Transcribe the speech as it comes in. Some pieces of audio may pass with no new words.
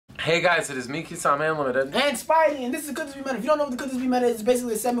Hey guys, it is me, Kisame Unlimited. And Spidey, and this is Could This Be Meta. If you don't know what the Could This Be Meta is, it's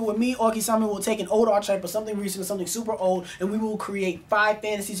basically a segment where me or Kisame will take an old archetype or something recent or something super old, and we will create 5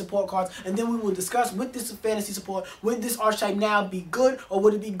 fantasy support cards, and then we will discuss with this fantasy support, would this archetype now be good or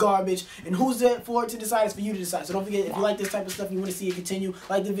would it be garbage, and who's it for to decide? It's for you to decide. So don't forget, if you like this type of stuff, you want to see it continue,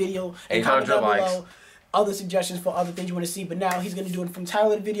 like the video, and comment down below other suggestions for other things you want to see. But now he's going to do it from the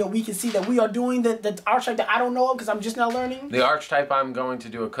title of the video. We can see that we are doing the archetype that I don't know of because I'm just now learning. The archetype I'm going to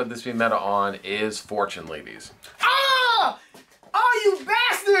do a Could This Be Meta on is Fortune Ladies. Ah! Oh, you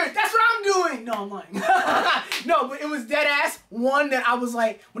bastard! That's what I'm doing! No, I'm lying. No, but it was dead ass one that I was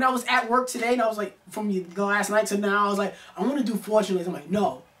like, when I was at work today, and I was like, from the last night to now, I was like, I want to do Fortune Ladies. I'm like,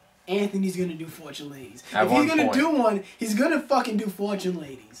 no. Anthony's going to do Fortune Ladies. If he's going to do one, he's going to fucking do Fortune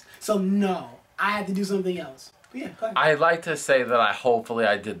Ladies. So, no. I had to do something else. But yeah, go ahead. I'd like to say that hopefully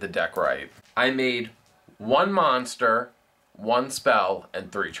I did the deck right. I made 1 monster, 1 spell,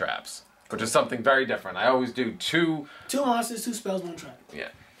 and 3 traps, which is something very different. I always do 2 monsters, 2 spells, 1 trap. Yeah.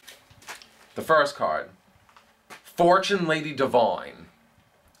 The first card, Fortune Lady Divine.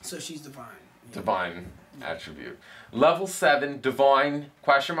 So she's divine. Yeah. Divine attribute. Level 7, Divine,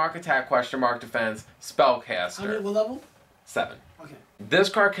 attack, defense, spellcaster. What level? 7. Okay. This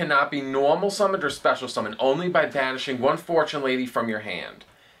card cannot be normal summoned or special summoned only by banishing 1 Fortune Lady from your hand.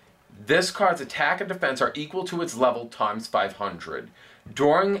 This card's attack and defense are equal to its level times 500.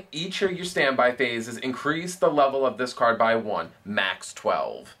 During each of your standby phases, increase the level of this card by 1, max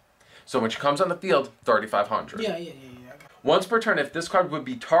 12. So when she comes on the field, 3,500. Yeah. Once per turn, if this card would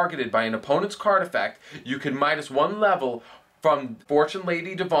be targeted by an opponent's card effect, you can -1 level from Fortune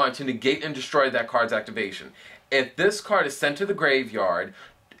Lady Divine to negate and destroy that card's activation. If this card is sent to the graveyard,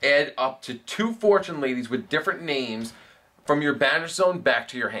 add up to 2 Fortune Ladies with different names from your banish zone back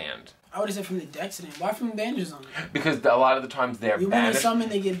to your hand. I would have said from the deck to them. Why from the banish zone? Because a lot of the times they're banished. When they summon,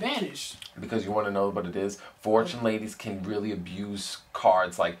 they get banished. Because you want to know what it is? Fortune Ladies can really abuse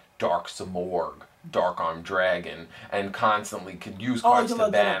cards like Dark Samorg, Dark Armed Dragon, and constantly could use cards to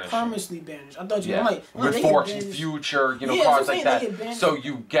banish. Permanently banished. I thought you were like, with Fortune Future, cards like that. So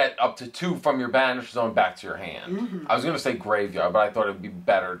you get up to 2 from your banish zone back to your hand. I was gonna say graveyard, but I thought it'd be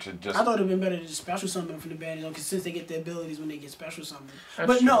better to just. I thought it'd been better to just special summon from the banish zone, because since they get the abilities when they get special summoned.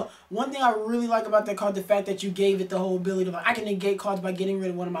 But no, one thing I really like about that card, the fact that you gave it the whole ability of I can negate cards by getting rid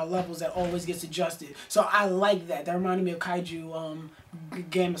of one of my levels that always gets adjusted. So I like that. That reminded me of Kaiju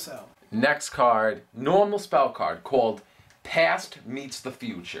Gamma Cell. Next card, normal spell card called Past Meets the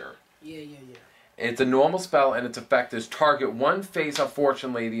Future. Yeah. It's a normal spell and its effect is target 1 face-up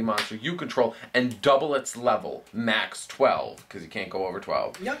Fortune Lady monster you control and double its level, max 12, because you can't go over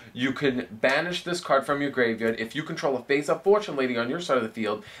 12. Yep. You can banish this card from your graveyard. If you control a face-up Fortune Lady on your side of the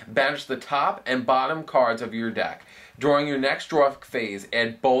field, banish the top and bottom cards of your deck. During your next draw phase,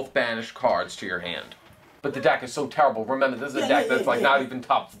 add both banished cards to your hand. But the deck is so terrible. Remember, this is a deck that's not even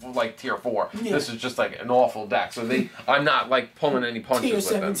top tier 4. Yeah. This is just like an awful deck. So I'm not like pulling any punches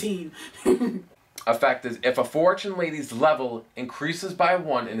with them. Tier 17. Effect is if a Fortune Lady's level increases by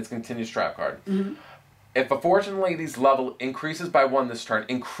 1, and it's a continuous trap card. If a Fortune Lady's level increases by 1 this turn,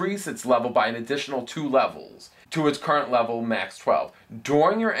 increase its level by an additional 2 levels to its current level, max 12.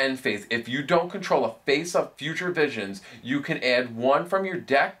 During your end phase, if you don't control a face-up Future Visions, you can add 1 from your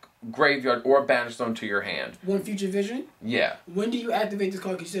deck, graveyard, or banish zone to your hand. 1 Future Vision? Yeah. When do you activate this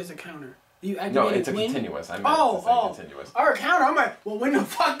card? Because you said it's a counter. Do you activate No, it's a continuous. I meant to say continuous. Or a counter. I'm like, well, when the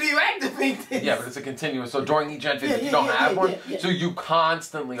fuck do you activate this? Yeah, but it's a continuous. So during each end phase, you don't have one. So you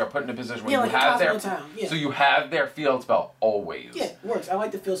constantly are put in a position where you have their. So you have their field spell always. Yeah, it works. I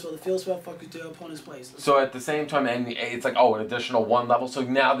like the field spell. The field spell fucks the opponent's place. So at the same time, and it's like, an additional 1 level. So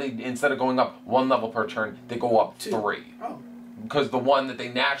now they, instead of going up 1 level per turn, they go up 3. Oh. Because the 1 that they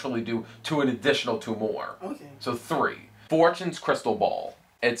naturally do to an additional 2 more. Okay. So 3. Fortune's Crystal Ball.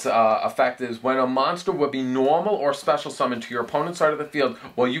 Its effect is when a monster would be normal or special summoned to your opponent's side of the field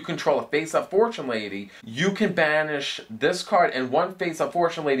while you control a face-up Fortune Lady, you can banish this card and 1 face-up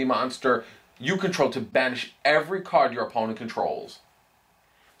Fortune Lady monster you control to banish every card your opponent controls.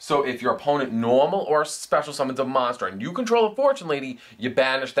 So if your opponent normal or special summons a monster and you control a Fortune Lady, you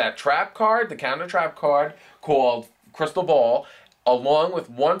banish that trap card, the counter trap card called Crystal Ball, along with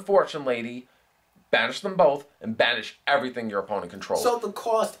 1 Fortune Lady, banish them both, and banish everything your opponent controls. So the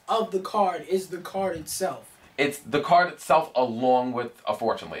cost of the card is the card itself. It's the card itself along with a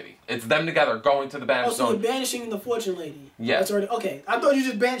Fortune Lady. It's them together going to the banish zone. So you're banishing the Fortune Lady. Yeah. That's already, okay. I thought you were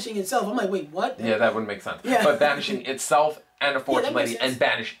just banishing itself. I'm like, wait, what? Yeah, that wouldn't make sense. Yeah. But banishing itself and a Fortune Lady and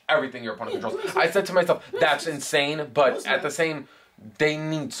banish everything your opponent controls. I said to myself, that's insane, but at the same they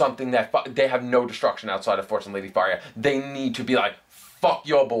need something that they have no destruction outside of Fortune Lady Fire. They need to be like, fuck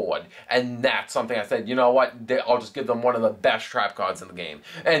your board. And that's something I said, you know what, I'll just give them one of the best trap cards in the game.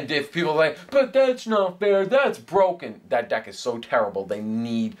 And if people are like, but that's not fair, that's broken, that deck is so terrible, they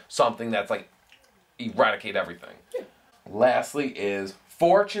need something that's like, eradicate everything. Yeah. Lastly is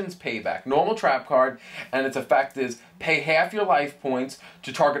Fortune's Payback. Normal trap card, and its effect is pay half your life points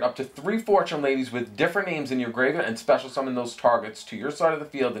to target up to 3 Fortune ladies with different names in your graveyard and special summon those targets to your side of the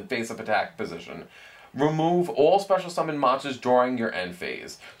field in face-up attack position. Remove all special summon monsters during your end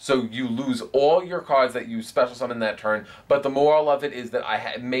phase. So you lose all your cards that you special summon that turn, but the moral of it is that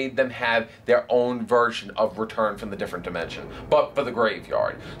I made them have their own version of Return from the Different Dimension, but for the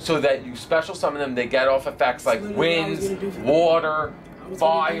graveyard. So that you special summon them, they get off effects like winds, water,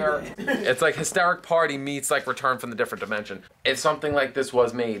 fire. It's like Hysteric Party meets like Return from the Different Dimension. If something like this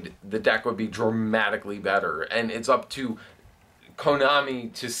was made, the deck would be dramatically better, and it's up to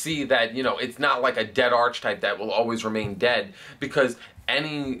Konami to see that, you know, it's not like a dead archetype that will always remain dead, because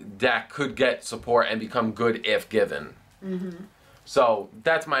any deck could get support and become good if given. So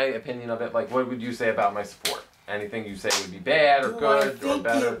that's my opinion of it. Like, what would you say about my support? Anything you say would be bad or good or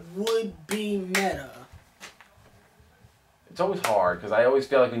better? It would be meta. It's always hard because I always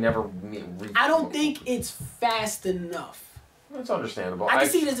feel like we never reach. I don't think it's fast enough. It's understandable. I can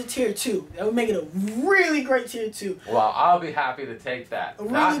see it as a tier 2. That would make it a really great tier 2. Well, I'll be happy to take that.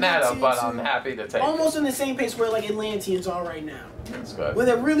 Really Not meta, but two. I'm happy to take Almost it. in the same pace where like Atlanteans are right now. That's good. Where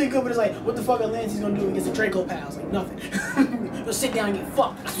they're really good, but it's like, what the fuck Atlanteans gonna do against the Draco pals? Like, nothing. They'll sit down and get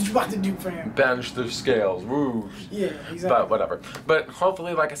fucked. That's what you about to do for him. Banish the scales. Woo. Yeah, exactly. But whatever. But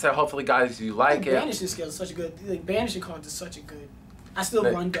hopefully, like I said, hopefully, guys, you like it. Banishing skills is such a good, like, banishing cards is such a good. I still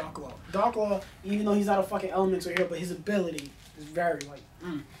run Dark Law. Dark Law, even though he's not a fucking Elements or hero, but his ability is very, like,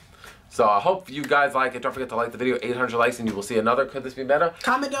 So I hope you guys like it. Don't forget to like the video. 800 likes and you will see another Could This Be Meta?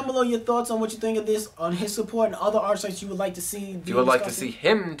 Comment down below your thoughts on what you think of this, on his support, and other archetypes you would like to see. If you would like to see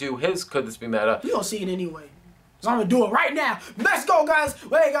him do his Could This Be Meta? You don't see it anyway. So I'm gonna do it right now. Let's go, guys.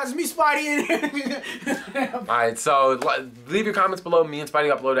 Hey, guys, it's me, Spidey, in here. Alright, so leave your comments below. Me and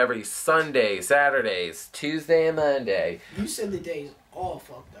Spidey upload every Sunday, Saturdays, Tuesday, and Monday. You said the days all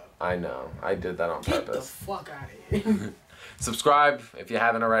fucked up. I know. I did that on Get purpose. the fuck out of here. Subscribe if you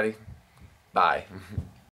haven't already. Bye.